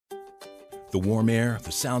The warm air,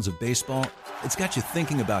 the sounds of baseball, it's got you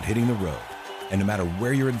thinking about hitting the road. And no matter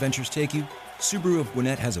where your adventures take you, Subaru of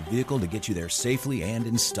Gwinnett has a vehicle to get you there safely and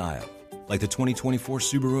in style. Like the 2024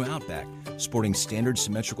 Subaru Outback, sporting standard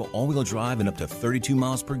symmetrical all-wheel drive and up to 32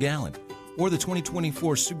 miles per gallon. Or the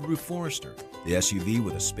 2024 Subaru Forester, the SUV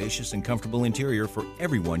with a spacious and comfortable interior for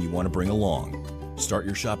everyone you want to bring along. Start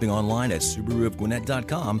your shopping online at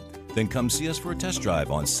SubaruofGwinnett.com, then come see us for a test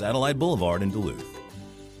drive on Satellite Boulevard in Duluth.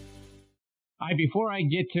 All right, before I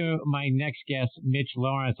get to my next guest, Mitch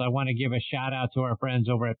Laurance, I want to give a shout-out to our friends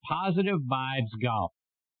over at Positive Vibes Golf.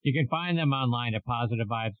 You can find them online at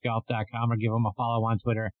PositiveVibesGolf.com or give them a follow on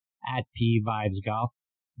Twitter at PVibesGolf.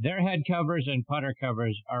 Their head covers and putter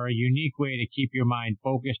covers are a unique way to keep your mind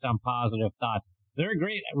focused on positive thoughts. They're a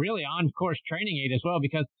great, really on-course training aid as well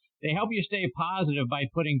because they help you stay positive by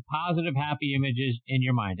putting positive, happy images in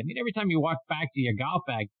your mind. I mean, every time you walk back to your golf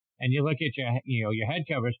bag and you look at your head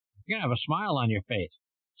covers, you're going to have a smile on your face.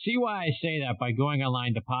 See why I say that by going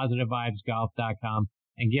online to PositiveVibesGolf.com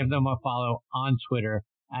and give them a follow on Twitter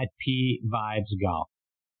at PVibesGolf.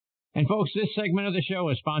 And folks, this segment of the show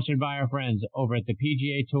is sponsored by our friends over at the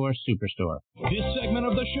PGA Tour Superstore. This segment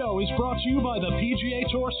of the show is brought to you by the PGA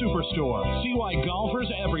Tour Superstore. See why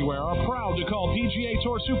golfers everywhere are proud to call PGA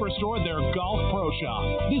Tour Superstore their golf pro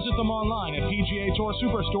shop. Visit them online at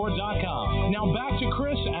PGATourSuperstore.com. Now back to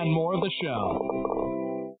Chris and more of the show.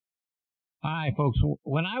 Hi, folks.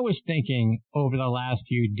 When I was thinking over the last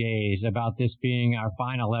few days about this being our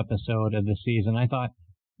final episode of the season, I thought,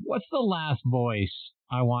 what's the last voice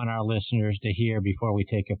I want our listeners to hear before we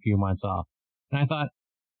take a few months off? And I thought,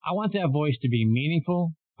 I want that voice to be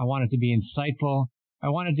meaningful. I want it to be insightful. I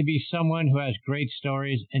want it to be someone who has great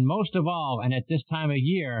stories. And most of all, and at this time of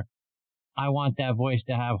year, I want that voice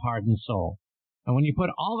to have heart and soul. And when you put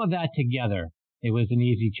all of that together, it was an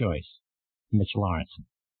easy choice. Mitch Laurance.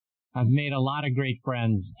 I've made a lot of great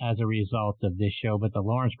friends as a result of this show, but the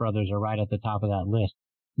Laurance brothers are right at the top of that list.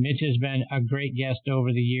 Mitch has been a great guest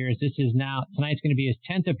over the years. Tonight's going to be his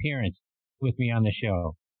 10th appearance with me on the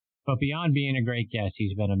show. But beyond being a great guest,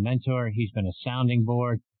 he's been a mentor, he's been a sounding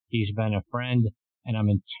board, he's been a friend, and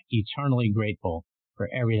I'm eternally grateful for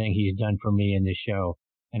everything he's done for me in this show.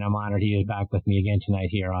 And I'm honored he is back with me again tonight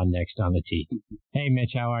here on Next on the Tee. Hey,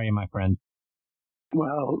 Mitch, how are you, my friend?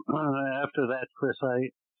 Well, after that, Chris,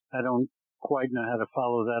 I don't quite know how to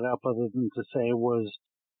follow that up other than to say it was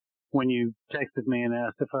when you texted me and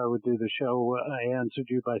asked if I would do the show, I answered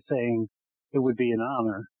you by saying it would be an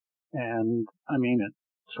honor, and I mean it.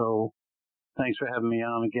 So thanks for having me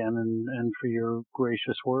on again and for your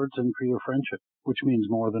gracious words and for your friendship, which means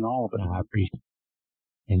more than all of it. I appreciate it.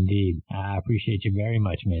 Indeed. I appreciate you very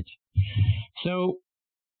much, Mitch. So,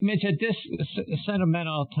 Mitch, at this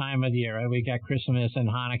sentimental time of the year, right, we got Christmas and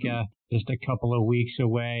Hanukkah just a couple of weeks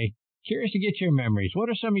away. Curious to get your memories. What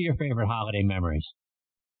are some of your favorite holiday memories?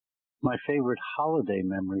 My favorite holiday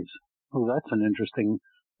memories? Oh, that's an interesting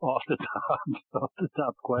off the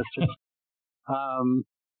top question.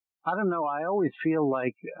 I don't know. I always feel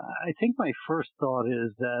like, I think my first thought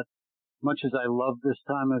is that much as I love this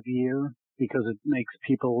time of year because it makes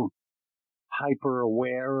people hyper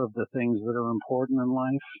aware of the things that are important in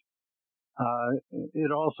life,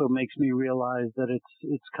 it also makes me realize that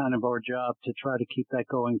it's kind of our job to try to keep that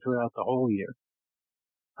going throughout the whole year.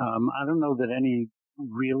 I don't know that any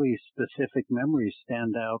really specific memories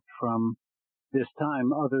stand out from this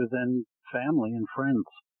time other than family and friends.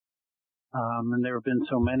 And there have been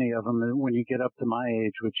so many of them that when you get up to my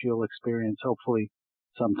age, which you'll experience hopefully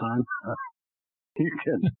sometime,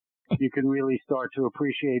 you can really start to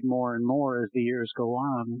appreciate more and more as the years go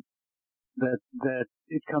on that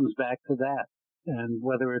it comes back to that. And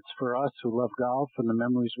whether it's for us who love golf and the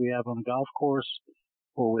memories we have on a golf course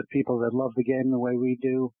or with people that love the game the way we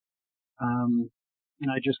do,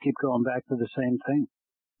 I just keep going back to the same thing,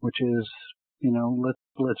 which is,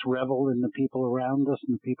 let's revel in the people around us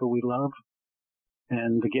and the people we love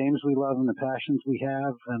and the games we love and the passions we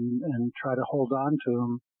have and try to hold on to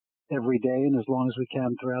them every day and as long as we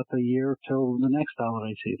can throughout the year till the next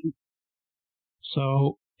holiday season.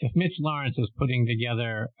 So if Mitch Laurance is putting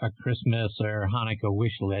together a Christmas or Hanukkah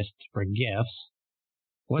wish list for gifts,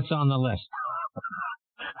 what's on the list?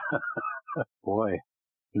 Boy,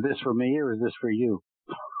 is this for me or is this for you?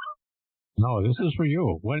 No, this is for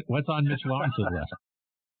you. What's on Mitch Lawrence's list?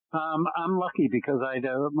 I'm lucky because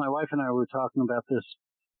my wife and I were talking about this,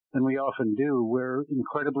 and we often do. We're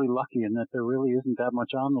incredibly lucky in that there really isn't that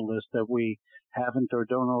much on the list that we haven't or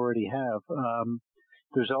don't already have.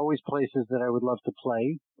 There's always places that I would love to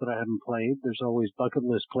play that I haven't played. There's always bucket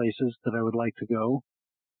list places that I would like to go.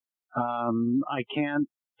 I can't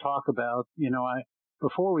talk about,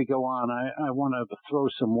 before we go on, I want to throw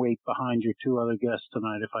some weight behind your two other guests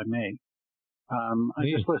tonight, if I may. I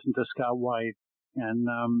just listened to Scott White, and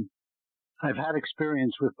I've had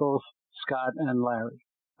experience with both Scott and Larry,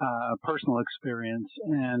 personal experience,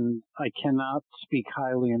 and I cannot speak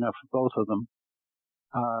highly enough of both of them.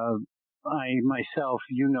 I myself,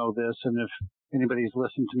 you know this, and if anybody's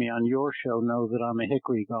listened to me on your show, know that I'm a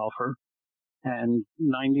hickory golfer, and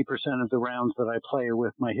 90% of the rounds that I play are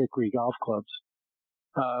with my hickory golf clubs.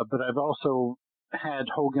 But I've also had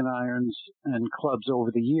Hogan irons and clubs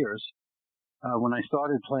over the years. When I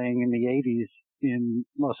started playing in the 80s in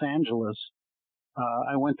Los Angeles,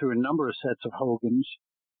 I went through a number of sets of Hogans,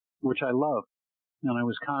 which I loved. And I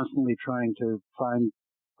was constantly trying to find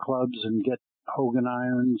clubs and get Hogan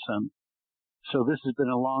irons. And so this has been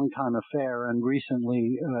a long time affair. And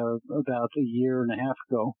recently, about a year and a half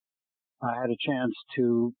ago, I had a chance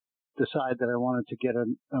to decide that I wanted to get a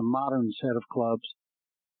modern set of clubs,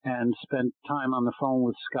 and spent time on the phone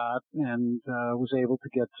with Scott, and was able to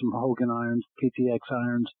get some Hogan irons, PTX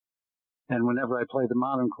irons. And whenever I play the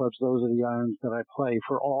modern clubs, those are the irons that I play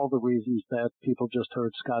for all the reasons that people just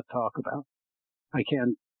heard Scott talk about. I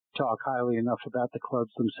can't talk highly enough about the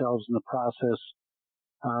clubs themselves and the process,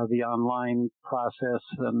 the online process,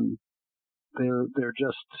 and they're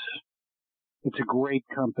just, it's a great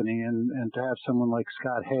company, and to have someone like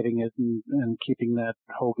Scott heading it and keeping that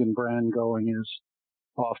Hogan brand going is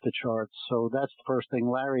off the charts. So that's the first thing.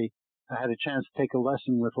 Larry, I had a chance to take a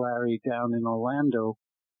lesson with Larry down in Orlando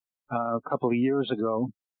a couple of years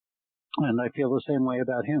ago, and I feel the same way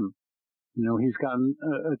about him. You know, he's gone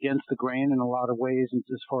against the grain in a lot of ways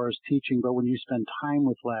as far as teaching, but when you spend time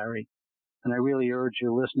with Larry, and I really urge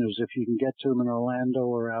your listeners, if you can get to him in Orlando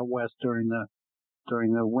or out west during the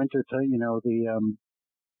winter,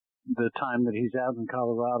 the time that he's out in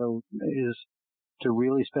Colorado, is to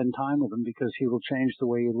really spend time with him, because he will change the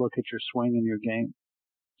way you look at your swing and your game.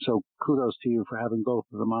 So kudos to you for having both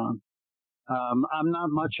of them on. I'm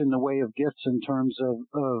not much in the way of gifts in terms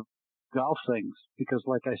of golf things, because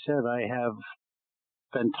like I said, I have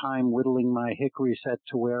spent time whittling my hickory set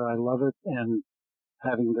to where I love it, and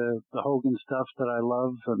having the Hogan stuff that I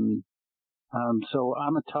love. And so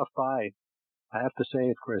I'm a tough buy. I have to say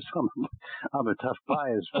it, Chris. I'm a tough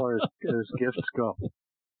buy as far as gifts go.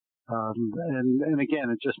 And again,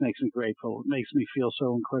 it just makes me grateful. It makes me feel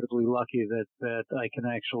so incredibly lucky that I can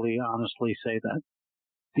actually honestly say that.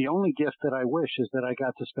 The only gift that I wish is that I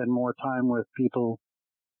got to spend more time with people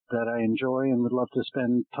that I enjoy and would love to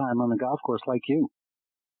spend time on the golf course like you.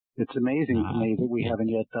 It's amazing to me that we haven't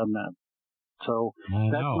yet done that. So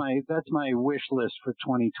that's my wish list for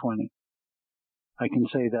 2020. I can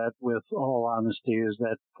say that with all honesty, is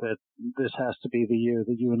that this has to be the year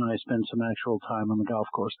that you and I spend some actual time on the golf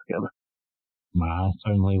course together. Well,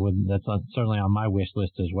 that's certainly on my wish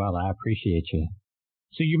list as well. I appreciate you.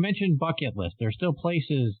 So you mentioned bucket list. There are still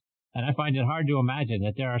places, and I find it hard to imagine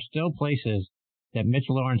that there are still places that Mitch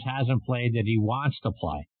Laurance hasn't played that he wants to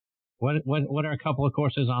play. What are a couple of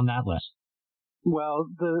courses on that list? Well,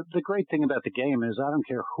 the great thing about the game is I don't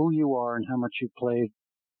care who you are and how much you've played.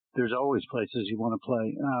 There's always places you want to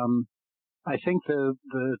play. I think the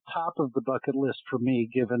top of the bucket list for me,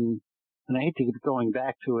 given, and I hate to keep going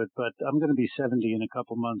back to it, but I'm going to be 70 in a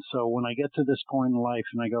couple months. So when I get to this point in life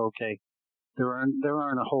and I go, okay, there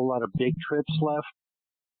aren't a whole lot of big trips left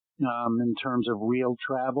in terms of real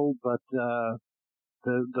travel, but the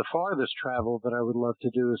farthest travel that I would love to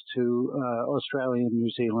do is to Australia and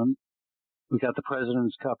New Zealand. We got the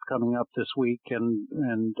President's Cup coming up this week,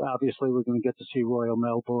 and obviously we're going to get to see Royal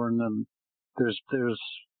Melbourne, and there's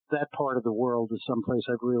that part of the world is someplace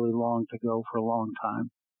I've really longed to go for a long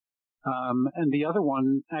time. And the other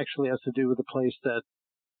one actually has to do with a place that,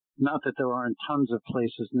 not that there aren't tons of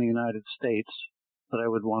places in the United States that I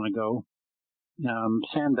would want to go.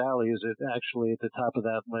 Sand Valley is actually at the top of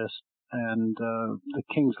that list, and the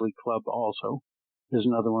Kingsley Club also is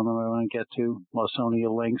another one that I want to get to. Lawsonia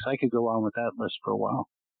Links. I could go on with that list for a while.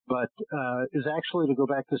 But is actually to go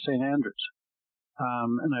back to St. Andrews.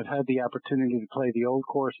 And I've had the opportunity to play the old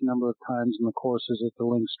course a number of times in the courses at the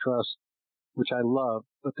Links Trust, which I love.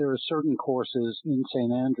 But there are certain courses in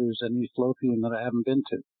St. Andrews and East Lothian that I haven't been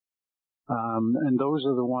to. And those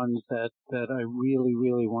are the ones that I really,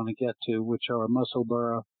 really want to get to, which are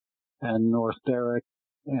Musselburgh and North Berwick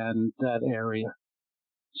and that area.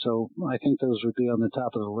 So I think those would be on the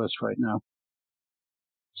top of the list right now.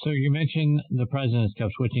 So you mentioned the President's Cup,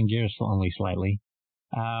 switching gears only slightly.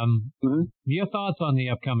 Your thoughts on the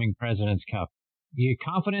upcoming President's Cup? Are you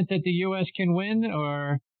confident that the U.S. can win,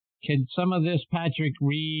 or can some of this Patrick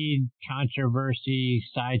Reed controversy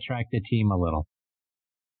sidetrack the team a little?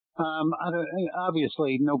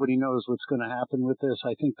 Obviously, nobody knows what's going to happen with this.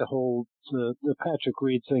 I think the Patrick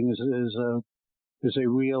Reed thing is a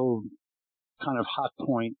real kind of hot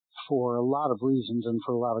point for a lot of reasons and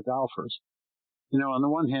for a lot of golfers. On the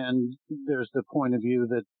one hand, there's the point of view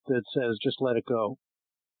that says just let it go.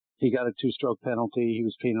 He got a 2-stroke penalty. He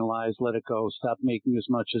was penalized. Let it go. Stop making as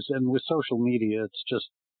much as. And with social media, it's just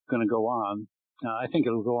going to go on. I think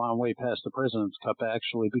it'll go on way past the President's Cup,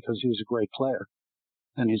 actually, because he was a great player.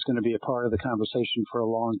 And he's going to be a part of the conversation for a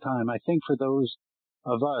long time. I think for those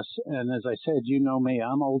of us, and as I said, you know me,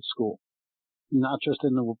 I'm old school. Not just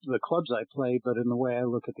in the clubs I play, but in the way I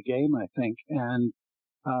look at the game, I think. And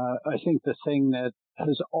I think the thing that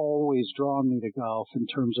has always drawn me to golf in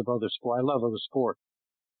terms of other sport, I love other sport.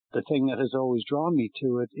 The thing that has always drawn me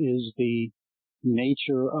to it is the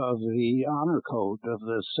nature of the honor code, of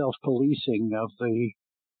the self-policing, of the,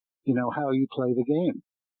 how you play the game.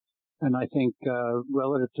 And I think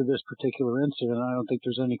relative to this particular incident, I don't think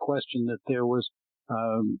there's any question that there was,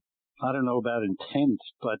 I don't know about intent,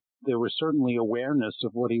 but there was certainly awareness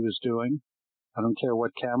of what he was doing. I don't care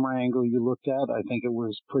what camera angle you looked at. I think it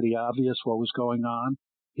was pretty obvious what was going on.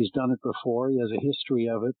 He's done it before. He has a history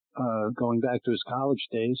of it, going back to his college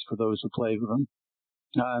days for those who played with him.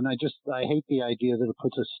 And I hate the idea that it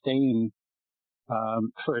puts a stain,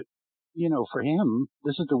 for him.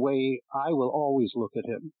 This is the way I will always look at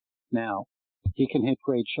him now. He can hit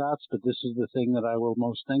great shots, but this is the thing that I will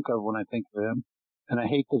most think of when I think of him. And I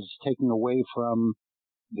hate that it's taking away from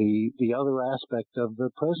the other aspect of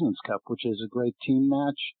the President's Cup, which is a great team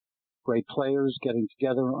match, great players getting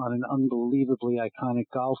together on an unbelievably iconic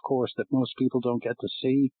golf course that most people don't get to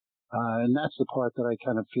see. And that's the part that I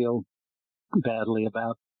kind of feel badly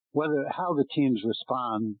about. How the teams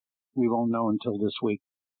respond, we won't know until this week,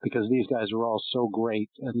 because these guys are all so great,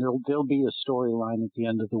 and there'll be a storyline at the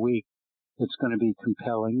end of the week that's going to be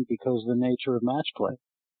compelling because of the nature of match play.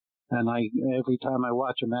 And every time I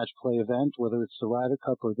watch a match play event, whether it's the Ryder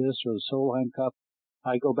Cup or this or the Solheim Cup,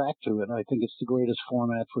 I go back to it. I think it's the greatest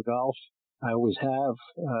format for golf. I always have.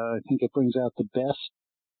 I think it brings out the best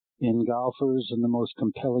in golfers and the most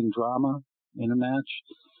compelling drama in a match.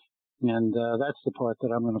 And that's the part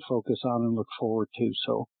that I'm going to focus on and look forward to.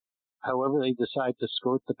 So however they decide to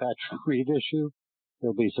skirt the Patrick Reed issue,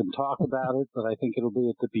 there'll be some talk about it, but I think it'll be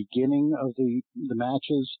at the beginning of the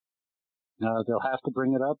matches. They'll have to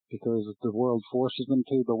bring it up because the world forces them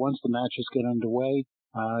to. But once the matches get underway,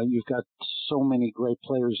 you've got so many great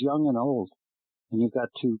players, young and old. And you've got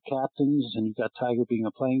 2 captains, and you've got Tiger being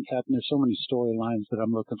a playing captain. There's so many storylines that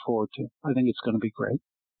I'm looking forward to. I think it's going to be great.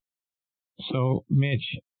 So,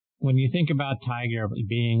 Mitch, when you think about Tiger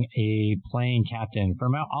being a playing captain,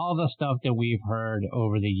 from all the stuff that we've heard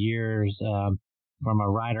over the years, from a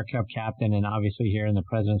Ryder Cup captain and obviously here in the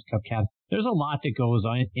President's Cup captain, there's a lot that goes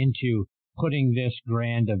on into putting this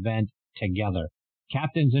grand event together.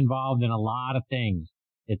 Captain's involved in a lot of things.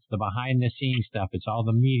 It's the behind-the-scenes stuff. It's all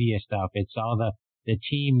the media stuff. It's all the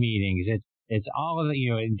team meetings. It's all of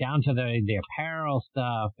the, down to the apparel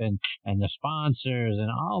stuff and the sponsors and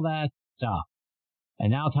all that stuff.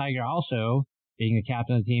 And now Tiger also, being the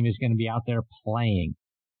captain of the team, is going to be out there playing.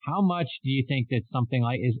 How much do you think that something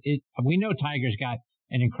like we know Tiger's got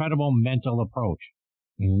an incredible mental approach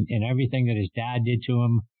in everything that his dad did to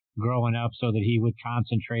him growing up so that he would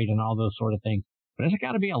concentrate and all those sort of things. But there's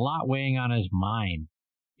got to be a lot weighing on his mind.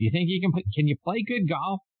 Do you think can you play good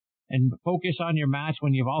golf and focus on your match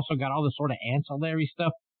when you've also got all this sort of ancillary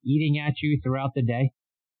stuff eating at you throughout the day?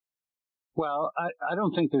 Well, I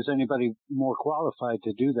don't think there's anybody more qualified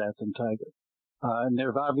to do that than Tiger. And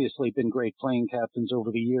there have obviously been great playing captains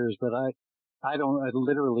over the years, but I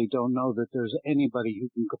literally don't know that there's anybody who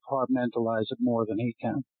can compartmentalize it more than he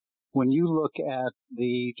can. When you look at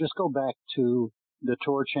just go back to the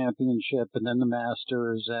Tour Championship and then the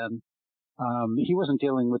Masters, and he wasn't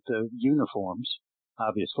dealing with the uniforms,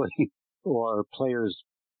 obviously, or players'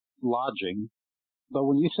 lodging. But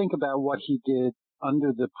when you think about what he did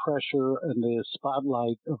under the pressure and the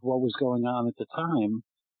spotlight of what was going on at the time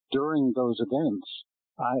during those events,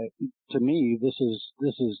 to me, this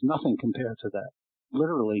is nothing compared to that.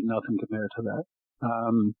 Literally nothing compared to that.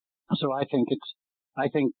 So I think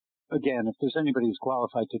again, if there's anybody who's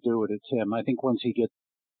qualified to do it, it's him. I think once he gets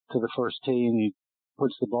to the first tee and he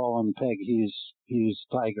puts the ball on the peg, he's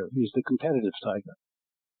Tiger. He's the competitive Tiger.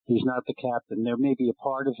 He's not the captain. There may be a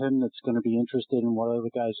part of him that's going to be interested in what other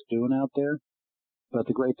guys are doing out there. But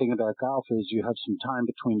the great thing about golf is you have some time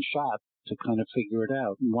between shots to kind of figure it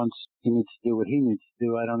out. And once he needs to do what he needs to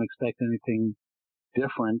do, I don't expect anything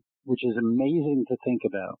different, which is amazing to think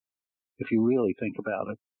about, if you really think about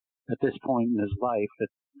it. At this point in his life, at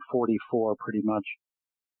 44 pretty much,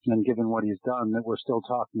 And given what he's done, that we're still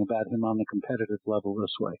talking about him on the competitive level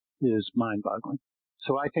this way is mind-boggling.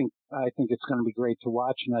 So I think it's going to be great to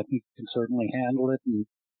watch, and I think he can certainly handle it. And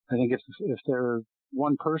I think if there's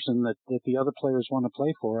one person that the other players want to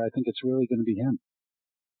play for, I think it's really going to be him.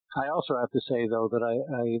 I also have to say, though, that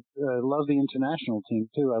I love the international team,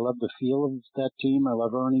 too. I love the feel of that team. I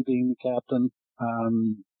love Ernie being the captain.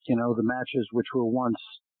 The matches which were once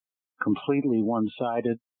completely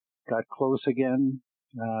one-sided got close again.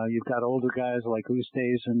 You've got older guys like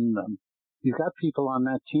Ustays, and you've got people on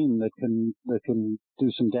that team that can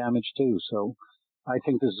do some damage, too. So I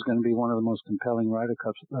think this is going to be one of the most compelling Ryder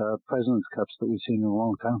Cups, President's Cups that we've seen in a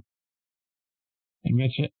long time. And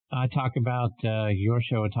Mitch, I talk about your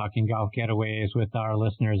show, Talking Golf Getaways, with our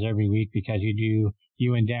listeners every week because you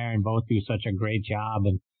and Darren both do such a great job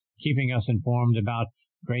in keeping us informed about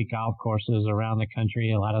great golf courses around the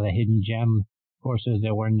country, a lot of the hidden gem courses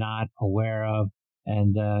that we're not aware of.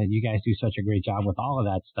 And you guys do such a great job with all of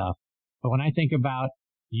that stuff. But when I think about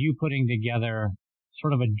you putting together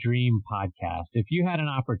sort of a dream podcast, if you had an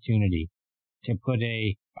opportunity to put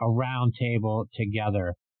a round table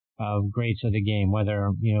together of greats of the game,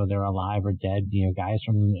 whether, they're alive or dead, guys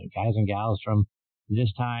and gals from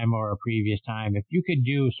this time or a previous time, if you could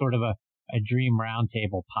do sort of a dream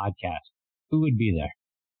roundtable podcast, who would be there?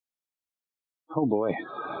 Oh boy.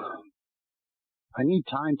 I need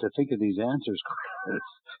time to think of these answers, Chris.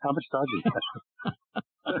 How much time do you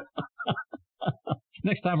have?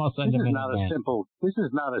 Next time I'll send them in. This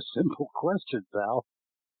is not a simple question, pal.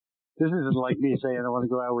 This isn't like me saying I want to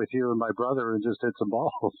go out with you and my brother and just hit some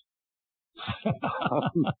balls.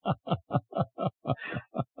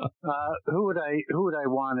 Who would I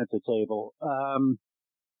want at the table?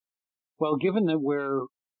 Well, given that we're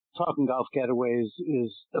talking Golf Getaways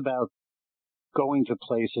is about going to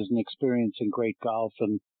places and experiencing great golf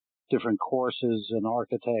and different courses and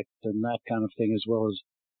architects and that kind of thing, as well as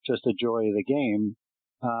just the joy of the game.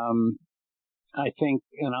 I think,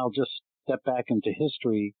 and I'll just step back into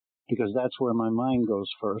history because that's where my mind goes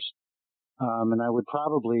first. And I would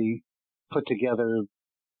probably put together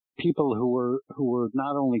people who were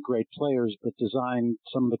not only great players, but designed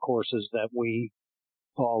some of the courses that we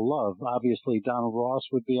all love. Obviously, Donald Ross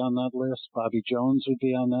would be on that list. Bobby Jones would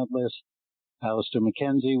be on that list. Alistair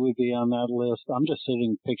McKenzie would be on that list. I'm just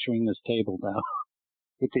picturing this table now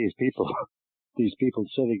with these people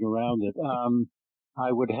sitting around it.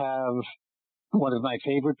 I would have one of my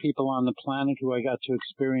favorite people on the planet who I got to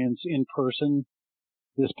experience in person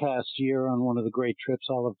this past year on one of the great trips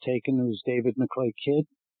I'll have taken, who's David McClay Kidd,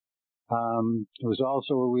 who was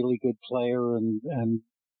also a really good player and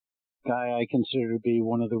guy I consider to be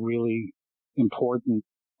one of the really important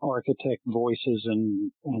architect voices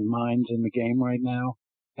and minds in the game right now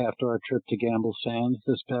after our trip to Gamble Sands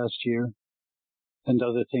this past year and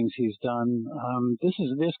other things he's done.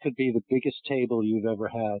 This could be the biggest table you've ever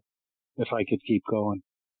had if I could keep going,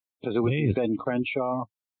 because it would be Ben Crenshaw,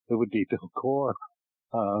 it would be Bill Gore,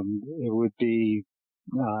 it would be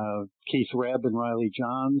Keith Rebb and Riley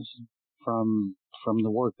Johns from the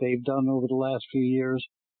work they've done over the last few years.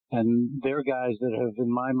 And they're guys that have,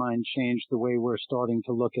 in my mind, changed the way we're starting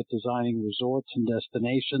to look at designing resorts and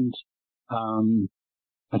destinations.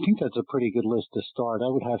 I think that's a pretty good list to start. I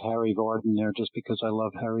would have Harry Vardon there just because I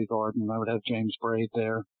love Harry Vardon. I would have James Braid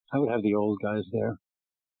there. I would have the old guys there.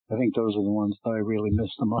 I think those are the ones that I really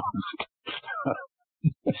miss the most.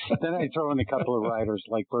 Then I throw in a couple of writers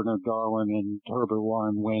like Bernard Darwin and Herbert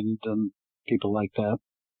Warren Wind and people like that.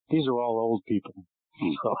 These are all old people.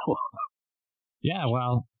 So... Yeah,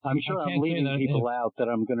 well, I'm sure I'm leaving people out that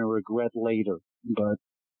I'm going to regret later, but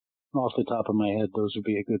off the top of my head, those would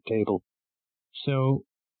be a good table. So,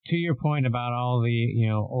 to your point about all the,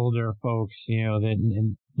 older folks, that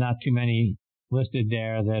and not too many listed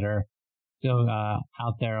there that are still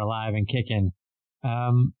out there alive and kicking.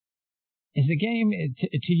 Is the game,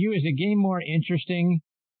 to you, is the game more interesting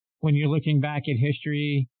when you're looking back at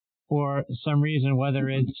history for some reason, whether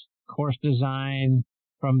it's course design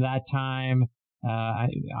from that time,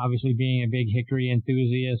 obviously being a big Hickory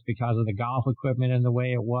enthusiast because of the golf equipment and the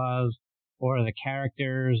way it was, or the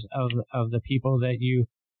characters of the people that you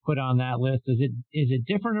put on that list? Is it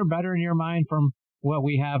different or better in your mind from what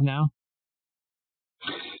we have now?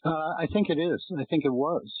 I think it is. I think it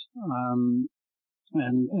was.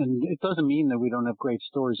 And it doesn't mean that we don't have great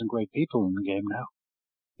stories and great people in the game now.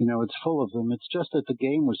 It's full of them. It's just that the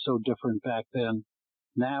game was so different back then.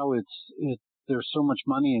 Now there's so much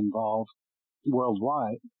money involved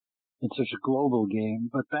worldwide. It's such a global game.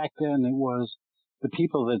 But back then it was the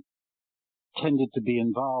people that tended to be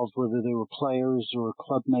involved, whether they were players or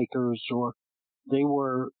club makers, or they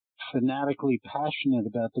were fanatically passionate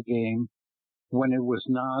about the game when it was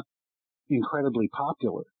not incredibly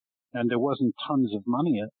popular and there wasn't tons of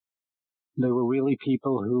money in it. There were really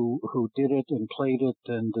people who did it and played it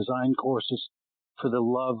and designed courses for the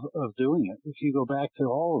love of doing it. If you go back to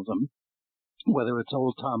all of them, whether it's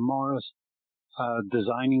old Tom Morris,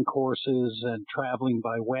 designing courses and traveling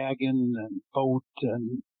by wagon and boat,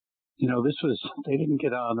 and they didn't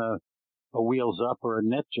get on a Wheels Up or a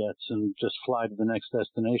NetJets and just fly to the next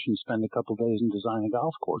destination, spend a couple of days and design a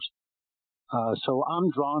golf course. So I'm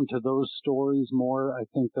drawn to those stories more, I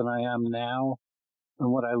think, than I am now.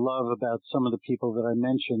 And what I love about some of the people that I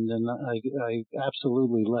mentioned, and I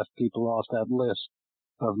absolutely left people off that list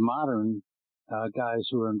of modern guys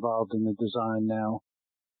who are involved in the design now.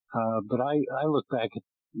 But I look back at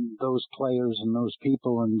those players and those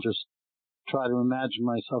people and just try to imagine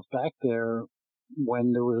myself back there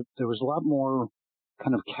when there was a lot more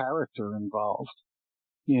kind of character involved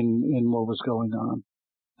in what was going on.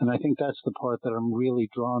 And I think that's the part that I'm really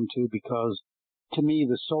drawn to, because to me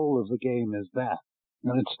the soul of the game is that.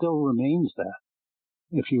 And it still remains that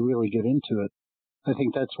if you really get into it. I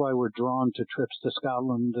think that's why we're drawn to trips to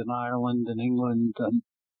Scotland and Ireland and England, and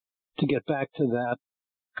to get back to that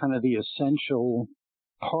kind of the essential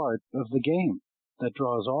part of the game that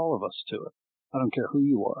draws all of us to it. I don't care who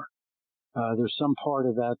you are. There's some part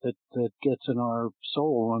of that gets in our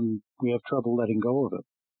soul and we have trouble letting go of it.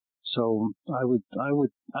 So I would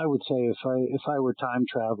say if I were time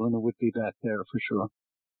traveling, it would be back there for sure.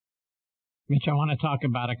 Mitch, I want to talk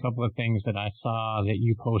about a couple of things that I saw that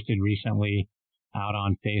you posted recently out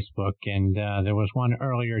on Facebook. And there was one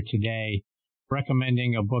earlier today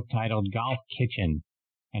recommending a book titled Golf Kitchen.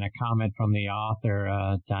 And a comment from the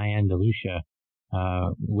author, Diane DeLucia,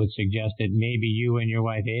 would suggest that maybe you and your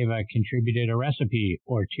wife, Ava, contributed a recipe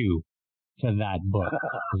or two to that book.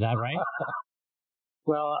 Is that right?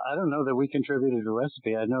 Well, I don't know that we contributed a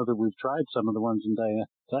recipe. I know that we've tried some of the ones in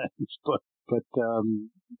Diane's book. But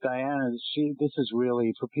Diane, this is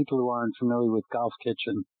really, for people who aren't familiar with Golf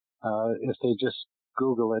Kitchen, if they just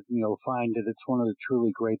Google it, you'll find it. It's one of the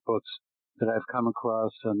truly great books that I've come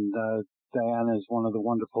across. And Diane is one of the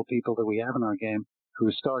wonderful people that we have in our game,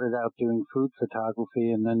 who started out doing food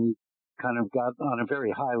photography and then kind of got on a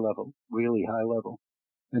very high level, really high level,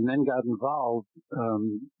 and then got involved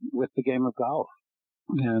with the game of golf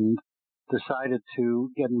and decided to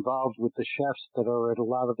get involved with the chefs that are at a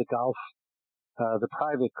lot of the golf, the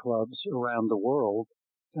private clubs around the world,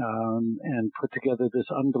 and put together this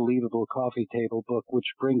unbelievable coffee table book, which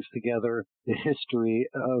brings together the history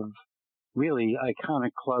of really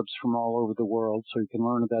iconic clubs from all over the world, so you can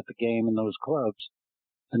learn about the game in those clubs.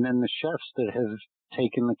 And then the chefs that have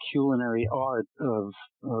taken the culinary art of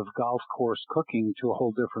golf course cooking to a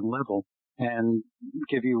whole different level, and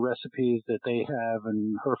give you recipes that they have,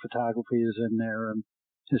 and her photography is in there. And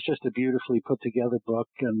it's just a beautifully put together book.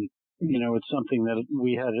 And, it's something that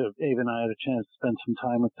Ava and I had a chance to spend some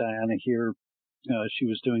time with Diana here. She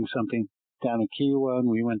was doing something down in Kiowa, and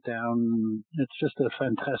we went down. It's just a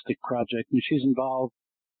fantastic project. And she's involved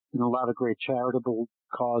in a lot of great charitable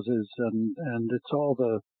causes, and it's all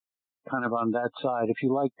the kind of on that side. If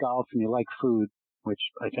you like golf and you like food, which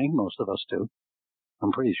I think most of us do,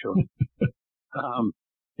 I'm pretty sure.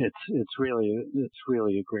 It's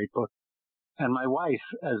really a great book. And my wife,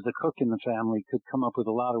 as the cook in the family, could come up with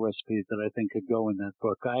a lot of recipes that I think could go in that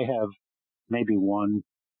book. I have maybe one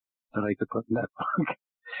that I could put in that book.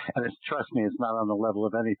 And trust me, it's not on the level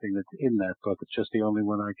of anything that's in that book. It's just the only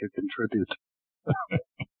one I could contribute.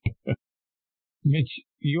 Mitch,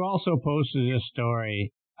 you also posted a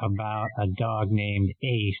story about a dog named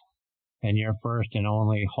Ace and your first and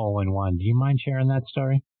only hole-in-one. Do you mind sharing that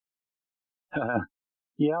story?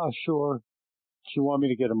 Yeah, sure. If you want me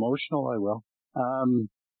to get emotional, I will.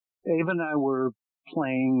 Ava and I were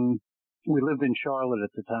playing. We lived in Charlotte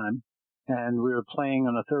at the time, and we were playing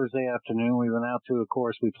on a Thursday afternoon. We went out to a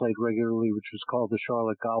course we played regularly, which was called the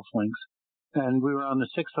Charlotte Golf Links. And we were on the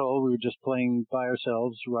sixth hole. We were just playing by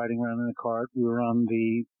ourselves, riding around in a cart. We were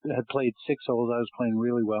had played 6 holes. I was playing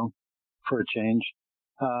really well for a change.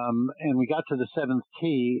 And we got to the 7th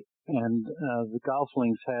tee, and the golf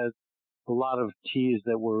links had a lot of tees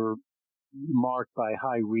that were marked by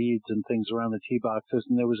high reeds and things around the tee boxes.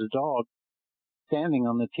 And there was a dog standing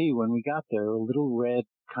on the tee when we got there, a little red,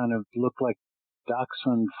 kind of looked like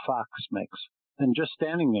dachshund fox mix, and just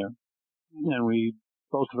standing there. And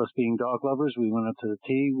both of us being dog lovers, we went up to the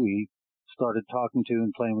tee. We started talking to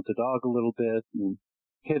and playing with the dog a little bit and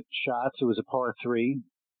hit shots. It was a par 3,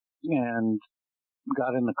 and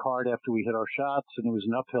got in the cart after we hit our shots, and it was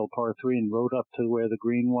an uphill par 3, and rode up to where the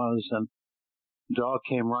green was. And Dog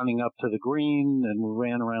came running up to the green and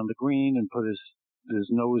ran around the green and put his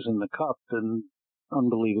nose in the cup, and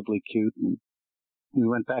unbelievably cute. And we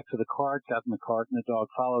went back to the cart, got in the cart, and the dog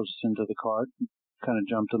follows us into the cart, kind of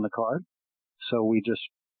jumped in the cart. So we just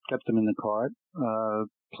kept him in the cart,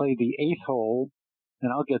 played the 8th hole,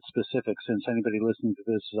 and I'll get specific since anybody listening to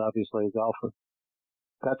this is obviously a golfer.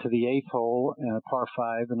 Got to the 8th hole, par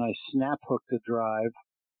 5, and I snap hooked the drive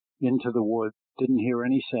into the wood, didn't hear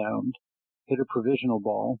any sound, hit a provisional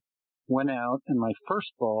ball, went out, and my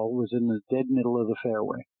first ball was in the dead middle of the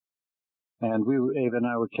fairway. And Ava and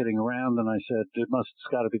I were kidding around, and I said,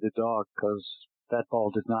 it's got to be the dog, because that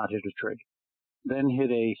ball did not hit a tree. Then hit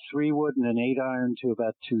a 3-wood and an 8-iron to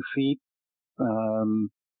about 2 feet,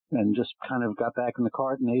 and just kind of got back in the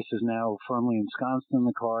cart, and Ace is now firmly ensconced in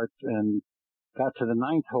the cart, and got to the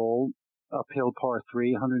 9th hole, uphill par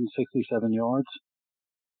 3, 167 yards,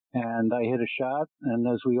 and I hit a shot, and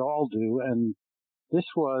as we all do, and I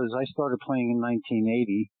started playing in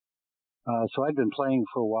 1980, so I'd been playing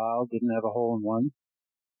for a while, didn't have a hole in one,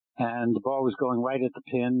 and the ball was going right at the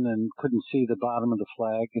pin and couldn't see the bottom of the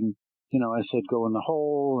flag, and, I said go in the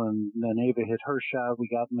hole, and then Ava hit her shot, we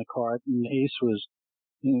got in the cart, and Ace was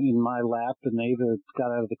in my lap, and Ava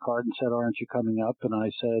got out of the cart and said, aren't you coming up? And I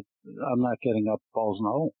said, I'm not getting up, ball's in the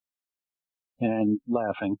hole, and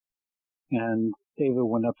laughing. And Ava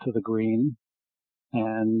went up to the green,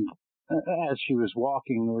 and as she was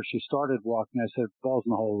walking, or she started walking, I said, ball's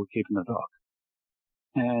in the hole, we're keeping the dog.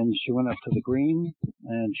 And she went up to the green,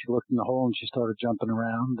 and she looked in the hole, and she started jumping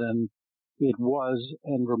around, and it was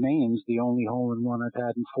and remains the only hole-in-one I've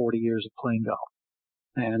had in 40 years of playing golf.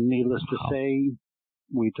 And needless to say,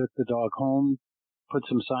 we took the dog home, put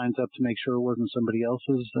some signs up to make sure it wasn't somebody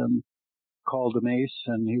else's, and called him Ace,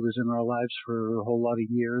 and he was in our lives for a whole lot of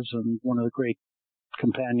years, and one of the great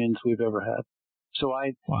companions we've ever had. So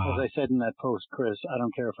as I said in that post, Chris, I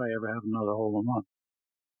don't care if I ever have another hole-in-one,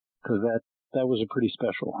 because that was a pretty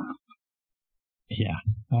special one. Yeah,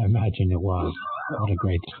 I imagine it was. What a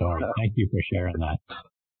great story. Thank you for sharing that.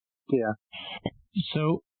 Yeah.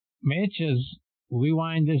 So, Mitch, as we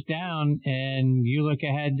wind this down and you look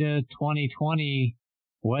ahead to 2020,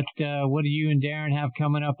 what do you and Darren have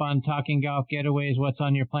coming up on Talking Golf Getaways? What's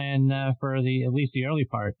on your plan for at least the early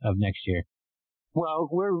part of next year? Well,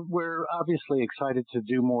 we're obviously excited to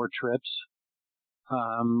do more trips.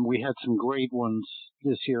 We had some great ones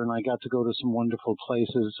this year, and I got to go to some wonderful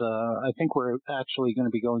places. I think we're actually going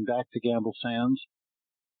to be going back to Gamble Sands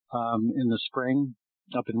in the spring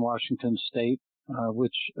up in Washington State,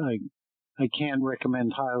 which I can't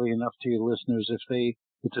recommend highly enough to your listeners.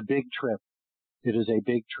 It's a big trip. It is a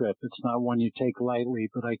big trip. It's not one you take lightly,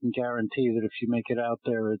 but I can guarantee that if you make it out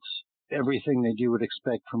there, it's everything that you would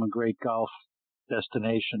expect from a great golf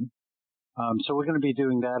destination. So we're going to be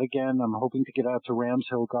doing that again. I'm hoping to get out to Rams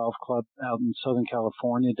Hill Golf Club out in Southern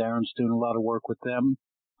California. Darren's doing a lot of work with them.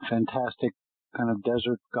 Fantastic kind of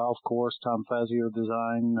desert golf course, Tom Fazio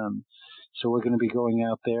design. So we're going to be going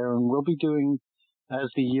out there, and we'll be doing, as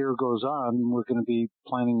the year goes on, we're going to be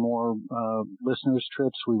planning more listeners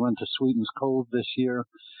trips. We went to Sweetens Cove this year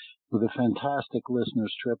with a fantastic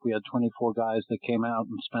listeners trip. We had 24 guys that came out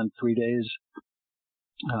and spent 3 days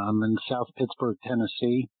in South Pittsburgh,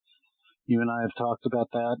 Tennessee. You and I have talked about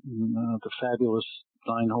that, and the fabulous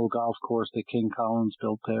 9-hole golf course that King Collins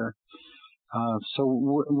built there.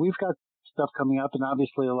 So we've got stuff coming up, and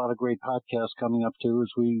obviously a lot of great podcasts coming up too as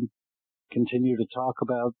we continue to talk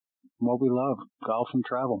about what we love, golf and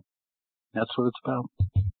travel. That's what it's about.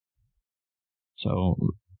 So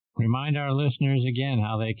remind our listeners again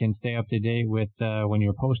how they can stay up to date with when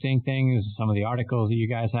you're posting things, some of the articles that you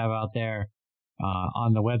guys have out there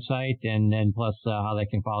on the website, and then plus how they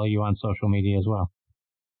can follow you on social media as well.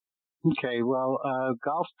 Okay, well,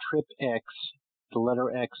 GolfTripX, the letter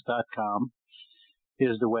X.com,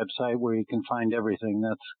 is the website where you can find everything.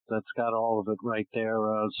 That's got all of it right there.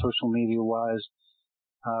 Social media-wise,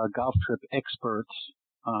 Golf Trip Experts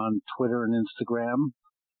on Twitter and Instagram,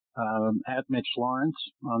 at Mitch Laurance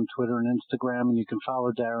on Twitter and Instagram, and you can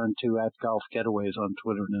follow Darren too at Golf Getaways on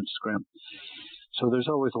Twitter and Instagram. So there's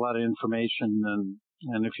always a lot of information,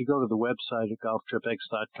 and if you go to the website at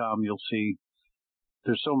golftripx.com, you'll see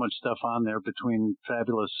there's so much stuff on there between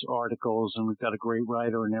fabulous articles, and we've got a great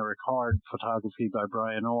writer in Eric Hart, photography by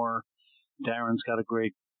Brian Orr. Darren's got a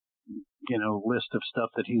great, list of stuff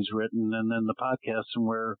that he's written, and then the podcasts, and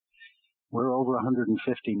we're over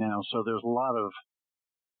 150 now, so there's a lot of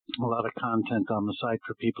content on the site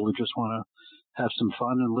for people who just want to have some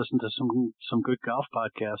fun and listen to some good golf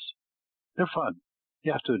podcasts. They're fun.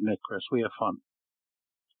 You have to admit, Chris, we have fun.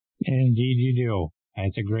 Indeed you do.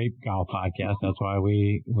 It's a great golf podcast. That's why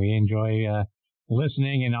we enjoy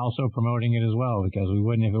listening and also promoting it as well, because we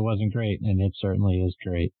wouldn't if it wasn't great, and it certainly is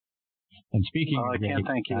great. And speaking of I can't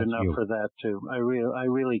thank you enough for that, too. I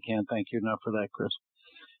really can't thank you enough for that, Chris.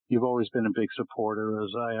 You've always been a big supporter,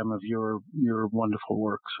 as I am, of your wonderful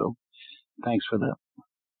work. So thanks for that.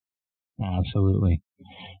 Absolutely.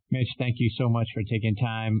 Mitch, thank you so much for taking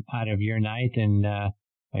time out of your night, and a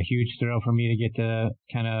huge thrill for me to get to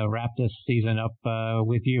kind of wrap this season up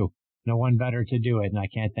with you. No one better to do it, and I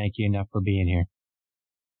can't thank you enough for being here.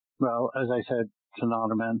 Well, as I said, it's an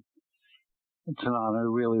honor, man. It's an honor. I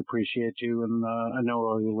really appreciate you, and I know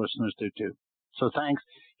all your listeners do too. So thanks.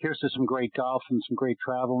 Here's to some great golf and some great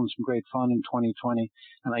travel and some great fun in 2020.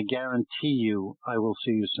 And I guarantee you I will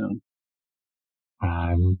see you soon.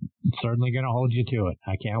 I'm certainly going to hold you to it.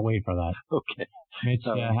 I can't wait for that. Okay. Mitch,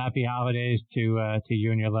 happy holidays to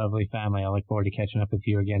you and your lovely family. I look forward to catching up with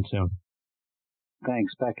you again soon.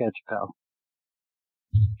 Thanks. Back at you, pal.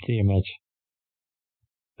 See you, Mitch.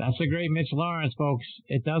 That's the great Mitch Laurance, folks.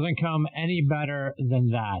 It doesn't come any better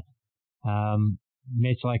than that.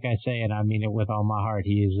 Mitch, like I say, and I mean it with all my heart,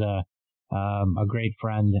 he is a great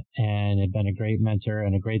friend and has been a great mentor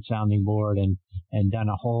and a great sounding board, and done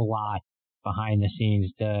a whole lot behind the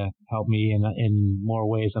scenes to help me in more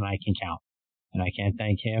ways than I can count. And I can't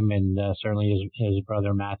thank him, and certainly his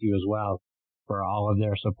brother Matthew as well, for all of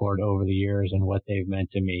their support over the years and what they've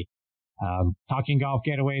meant to me. Talking Golf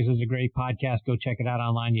Getaways is a great podcast. Go check it out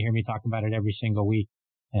online. You hear me talk about it every single week.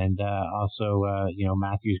 And also,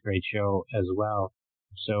 Matthew's great show as well.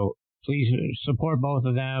 So please support both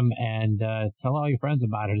of them, and tell all your friends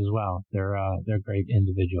about it as well. They're great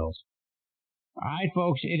individuals. All right,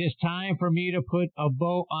 folks, it is time for me to put a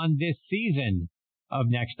bow on this season of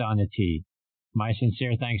Next on the Tee. My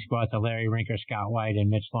sincere thanks go out to Larry Rinker, Scott White, and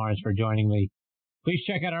Mitch Laurance for joining me. Please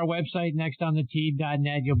check out our website,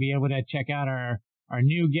 nextonthetee.net. You'll be able to check out our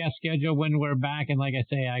new guest schedule when we're back. And like I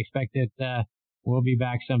say, I expect that we'll be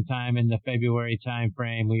back sometime in the February time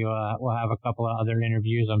frame. We'll have a couple of other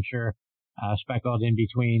interviews, I'm sure, speckled in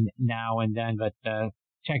between now and then. But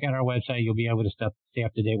check out our website. You'll be able to stay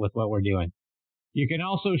up to date with what we're doing. You can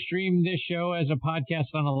also stream this show as a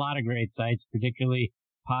podcast on a lot of great sites, particularly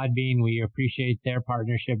Podbean. We appreciate their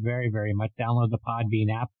partnership very, very much. Download the Podbean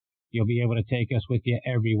app. You'll be able to take us with you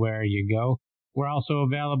everywhere you go. We're also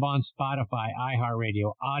available on Spotify,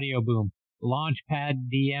 iHeartRadio, Audio Boom,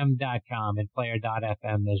 LaunchpadDM.com, and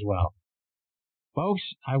Player.fm as well. Folks,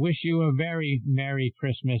 I wish you a very Merry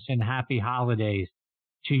Christmas and Happy Holidays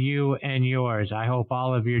to you and yours. I hope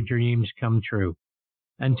all of your dreams come true.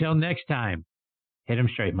 Until next time, hit 'em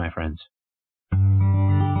straight, my friends.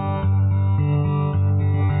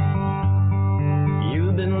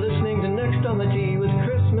 You've been listening to Next on the Tee with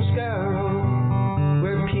Chris Mascaro,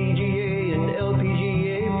 where PGA and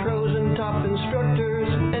LPGA pros and top instructors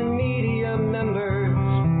and media members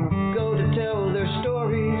go to tell their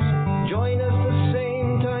stories. Join us the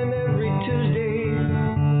same time every Tuesday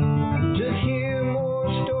to hear more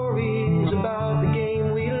stories about the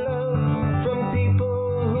game we love from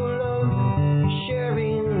people who love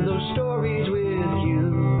sharing those stories with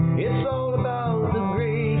you. It's all about the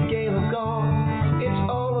great game of golf. It's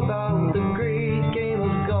all about the great game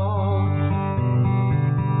of golf.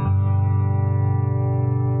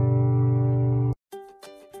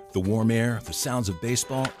 The warm air, the sounds of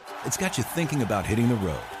baseball, it's got you thinking about hitting the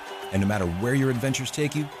road. And no matter where your adventures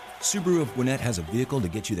take you, Subaru of Gwinnett has a vehicle to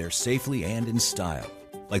get you there safely and in style.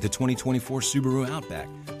 Like the 2024 Subaru Outback,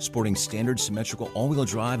 sporting standard symmetrical all-wheel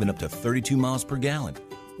drive and up to 32 miles per gallon.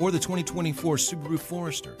 Or the 2024 Subaru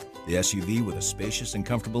Forester, the SUV with a spacious and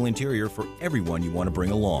comfortable interior for everyone you want to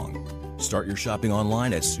bring along. Start your shopping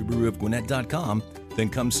online at SubaruofGwinnett.com, then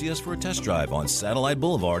come see us for a test drive on Satellite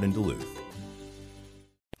Boulevard in Duluth.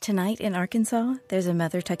 Tonight in Arkansas, there's a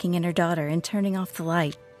mother tucking in her daughter and turning off the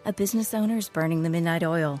light. A business owner is burning the midnight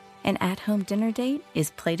oil. An at-home dinner date is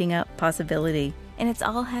plating up possibility. And it's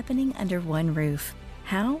all happening under one roof.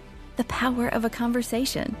 How? The power of a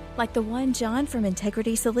conversation, like the one John from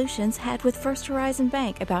Integrity Solutions had with First Horizon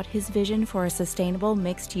Bank about his vision for a sustainable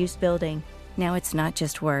mixed-use building. Now it's not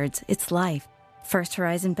just words, it's life. First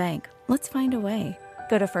Horizon Bank. Let's find a way.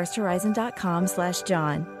 Go to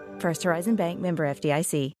firsthorizon.com/John. First Horizon Bank, member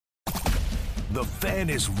FDIC. The Fan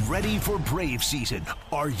is ready for Brave season.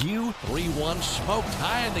 Are you? 3-1 smoked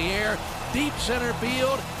high in the air, deep center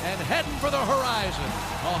field, and heading for the horizon.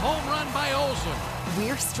 A home run by Olsen.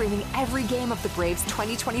 We're streaming every game of the Braves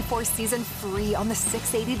 2024 season free on the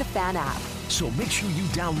 680 The Fan app. So make sure you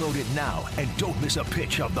download it now and don't miss a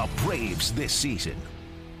pitch of the Braves this season.